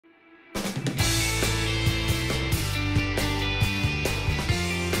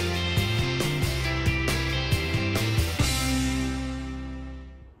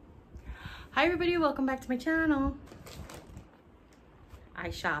Hi everybody, welcome back to my channel. I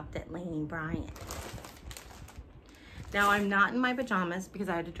shopped at Lane Bryant. Now I'm not in my pajamas because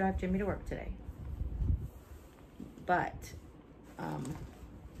I had to drive Jimmy to work today. But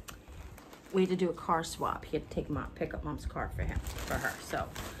we had to do a car swap. He had to pick up mom's car for her. So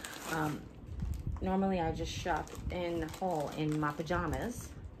normally I just shop in the hall in my pajamas.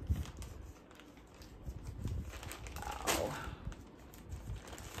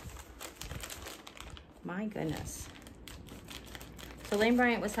 My goodness. So Lane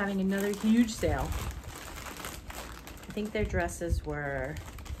Bryant was having another huge sale. I think their dresses were,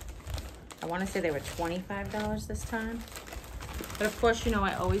 I want to say they were $25 this time. But of course, you know,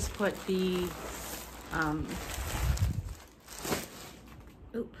 I always put the,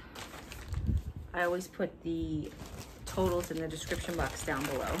 I always put the totals in the description box down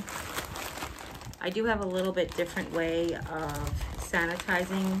below. I do have a little bit different way of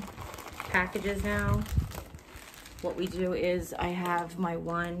sanitizing packages now. What we do is I have my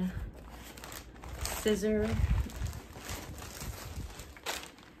one scissor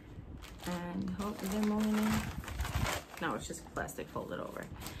and is there more in there? No, it's just plastic folded over.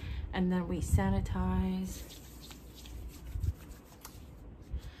 And then we sanitize.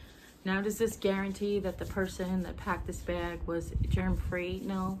 Now, does this guarantee that the person that packed this bag was germ-free?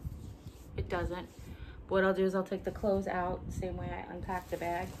 No, it doesn't. What I'll do is I'll take the clothes out the same way I unpack the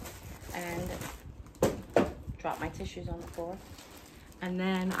bag and drop my tissues on the floor, and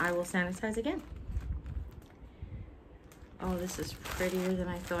then I will sanitize again. Oh, this is prettier than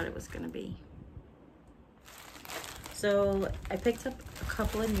I thought it was gonna be. So I picked up a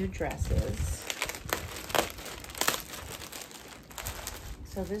couple of new dresses.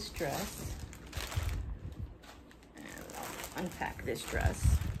 So this dress, and I'll unpack this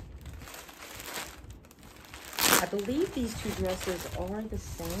dress. I believe these two dresses are the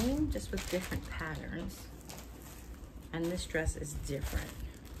same, just with different patterns. And this dress is different.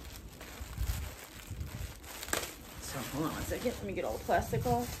 So hold on one second, let me get all the plastic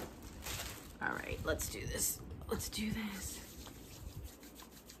off. All right, let's do this. Let's do this.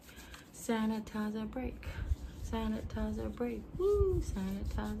 Sanitizer break. Sanitizer break. Woo!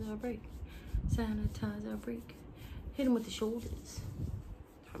 Sanitizer break. Sanitizer break. Hit him with the shoulders.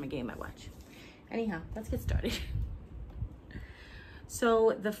 From a game I watch. Anyhow, let's get started.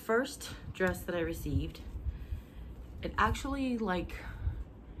 So the first dress that I received, it actually, like,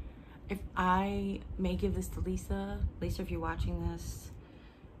 if I may give this to Lisa, if you're watching this,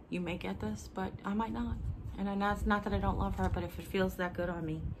 you may get this, but I might not. And that's not that I don't love her, but if it feels that good on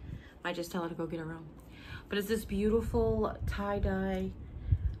me, I might just tell her to go get her own. But it's this beautiful tie-dye.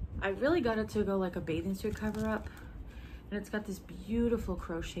 I really got it to go like a bathing suit cover up. And it's got this beautiful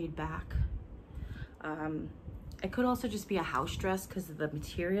crocheted back. It could also just be a house dress because of the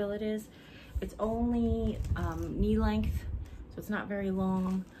material it is. It's only knee length, so it's not very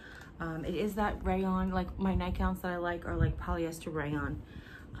long. It is that rayon, like my nightgowns that I like are like polyester rayon.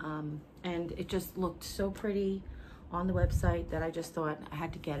 And it just looked so pretty on the website that I just thought I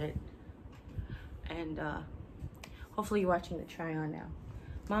had to get it. And hopefully you're watching the try on now.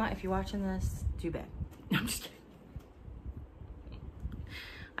 Ma, if you're watching this, too bad. I'm just kidding.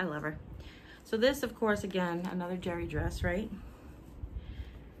 I love her. So this, of course, again, another Jeri dress, right?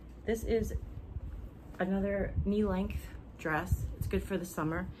 This is another knee length dress. It's good for the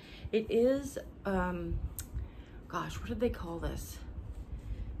summer. It is, gosh, what did they call this?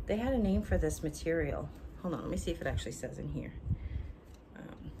 They had a name for this material. Hold on, let me see if it actually says in here. I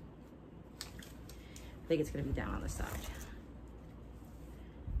think it's gonna be down on the side.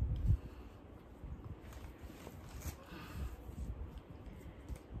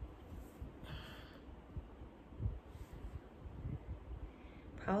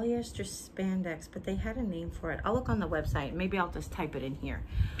 Polyester spandex, but they had a name for it. I'll look on the website. Maybe I'll just type it in here.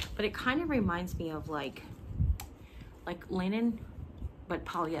 But it kind of reminds me of like linen, but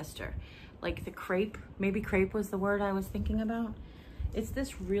polyester. Like the crepe, maybe crepe was the word I was thinking about. It's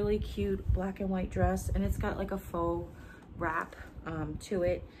this really cute black and white dress, and it's got like a faux wrap to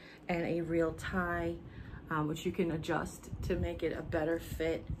it and a real tie, which you can adjust to make it a better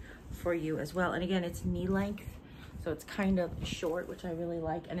fit for you as well. And again, it's knee length. So it's kind of short, which I really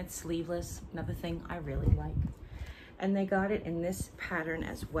like, and it's sleeveless, another thing I really like. And they got it in this pattern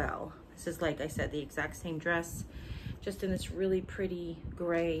as well. This is, like I said, the exact same dress, just in this really pretty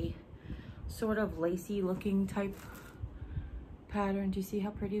gray, sort of lacy looking type pattern. Do you see how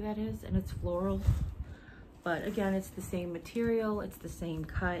pretty that is? And it's floral. But again, it's the same material, it's the same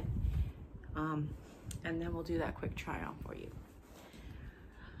cut. And then we'll do that quick try on for you.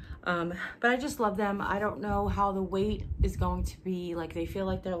 But I just love them. I don't know how the weight is going to be. Like, they feel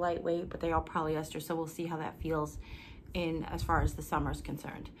like they're lightweight, but they are polyester, so we'll see how that feels in as far as the summer is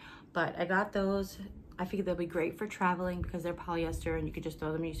concerned. But I got those. I figured they'll be great for traveling because they're polyester and you could just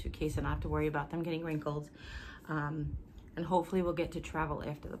throw them in your suitcase and not have to worry about them getting wrinkled. And hopefully we'll get to travel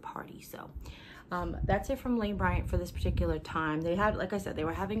after the party. So that's it from Lane Bryant for this particular time. They had, like I said, they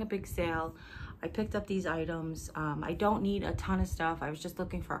were having a big sale. I picked up these items. I don't need a ton of stuff. I was just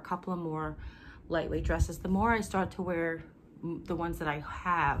looking for a couple of more lightweight dresses. The more I start to wear the ones that I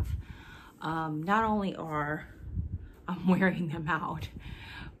have, not only are I'm wearing them out,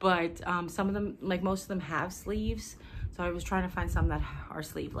 but some of them, like most of them, have sleeves. So I was trying to find some that are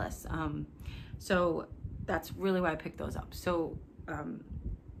sleeveless. So that's really why I picked those up. So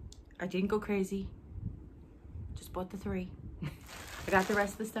I didn't go crazy, just bought the 3. I got the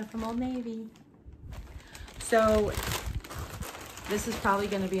rest of the stuff from Old Navy. So this is probably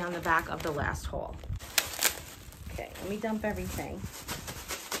going to be on the back of the last haul. Okay, let me dump everything.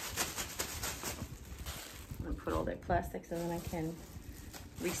 I'm going to put all their plastics and then I can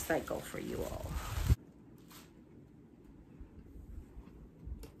recycle for you all.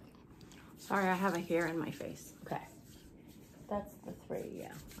 Sorry, I have a hair in my face. Okay, that's the 3,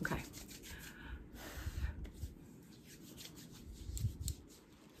 yeah, okay.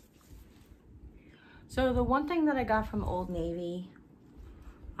 So the one thing that I got from Old Navy,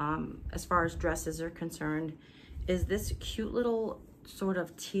 as far as dresses are concerned, is this cute little sort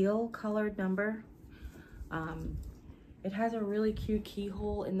of teal colored number. It has a really cute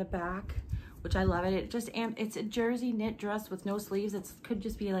keyhole in the back, which I love it. It's a jersey knit dress with no sleeves. It could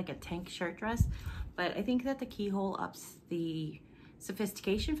just be like a tank shirt dress, but I think that the keyhole ups the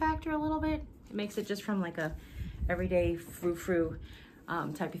sophistication factor a little bit. It makes it just from like a everyday frou-frou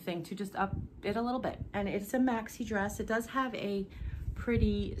type of thing to just up it a little bit. And it's a maxi dress. It does have a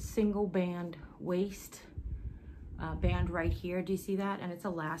pretty single band waist band right here. Do you see that? And it's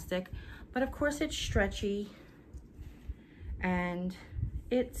elastic, but of course it's stretchy and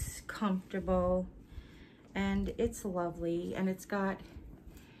it's comfortable and it's lovely, and it's got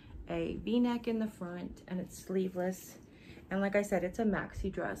a V-neck in the front and it's sleeveless, and like I said, it's a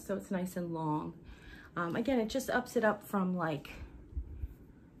maxi dress, so it's nice and long. Again, it just ups it up from like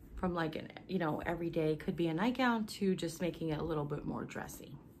an, you know, everyday, could be a nightgown, to just making it a little bit more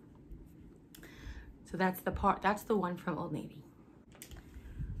dressy. So that's the one from Old Navy.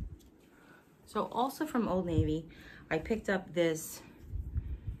 So also from Old Navy, I picked up this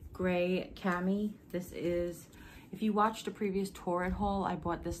gray Cami. This is, if you watched a previous Torrid haul, I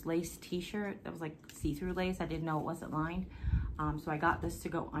bought this lace t-shirt that was like see-through lace. I didn't know it wasn't lined. So I got this to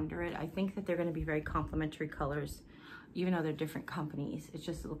go under it. I think that they're going to be very complementary colors, even though they're different companies. It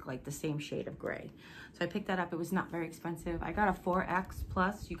just looked like the same shade of gray. So I picked that up. It was not very expensive. I got a 4X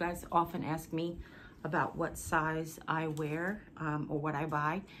plus. You guys often ask me about what size I wear or what I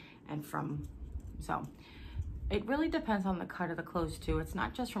buy, and so it really depends on the cut of the clothes too. It's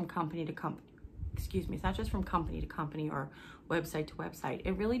not just from company to company. Excuse me, it's not just from company to company or website to website.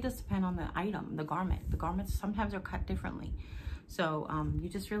 It really does depend on the item, the garment. The garments sometimes are cut differently. So you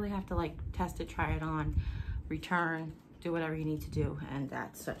just really have to like test it, try it on, return, do whatever you need to do, and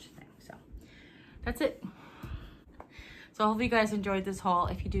that's such a thing. So that's it. So I hope you guys enjoyed this haul.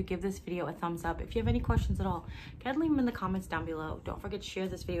 If you do, give this video a thumbs up. If you have any questions at all, go ahead and leave them in the comments down below. Don't forget to share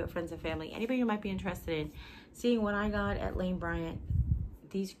this video with friends and family. Anybody who might be interested in seeing what I got at Lane Bryant,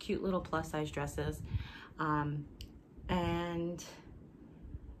 these cute little plus size dresses. And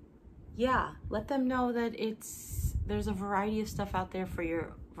yeah, let them know that there's a variety of stuff out there for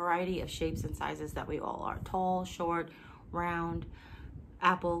your variety of shapes and sizes that we all are. Tall, short, round,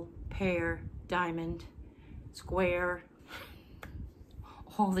 apple, pear, diamond, square,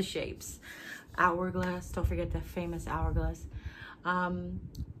 all the shapes. Hourglass, don't forget the famous hourglass. And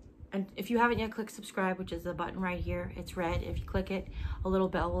if you haven't yet, click subscribe, which is the button right here. It's red. If you click it, a little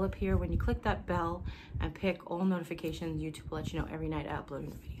bell will appear. When you click that bell and pick all notifications, YouTube will let you know every night I upload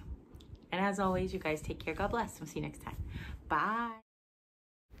a video. And as always, you guys take care. God bless. We'll see you next time. Bye.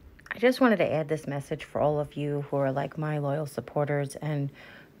 I just wanted to add this message for all of you who are like my loyal supporters and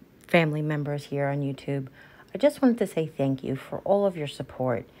family members here on YouTube. I just wanted to say thank you for all of your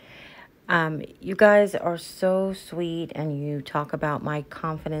support. You guys are so sweet, and you talk about my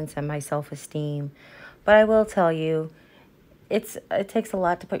confidence and my self-esteem. But I will tell you, it takes a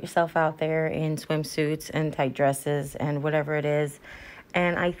lot to put yourself out there in swimsuits and tight dresses and whatever it is.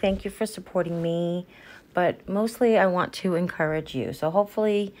 And I thank you for supporting me, but mostly I want to encourage you. So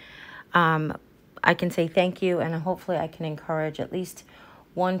hopefully I can say thank you, and hopefully I can encourage at least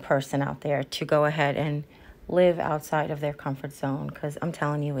one person out there to go ahead and live outside of their comfort zone, because I'm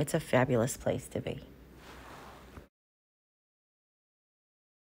telling you, it's a fabulous place to be.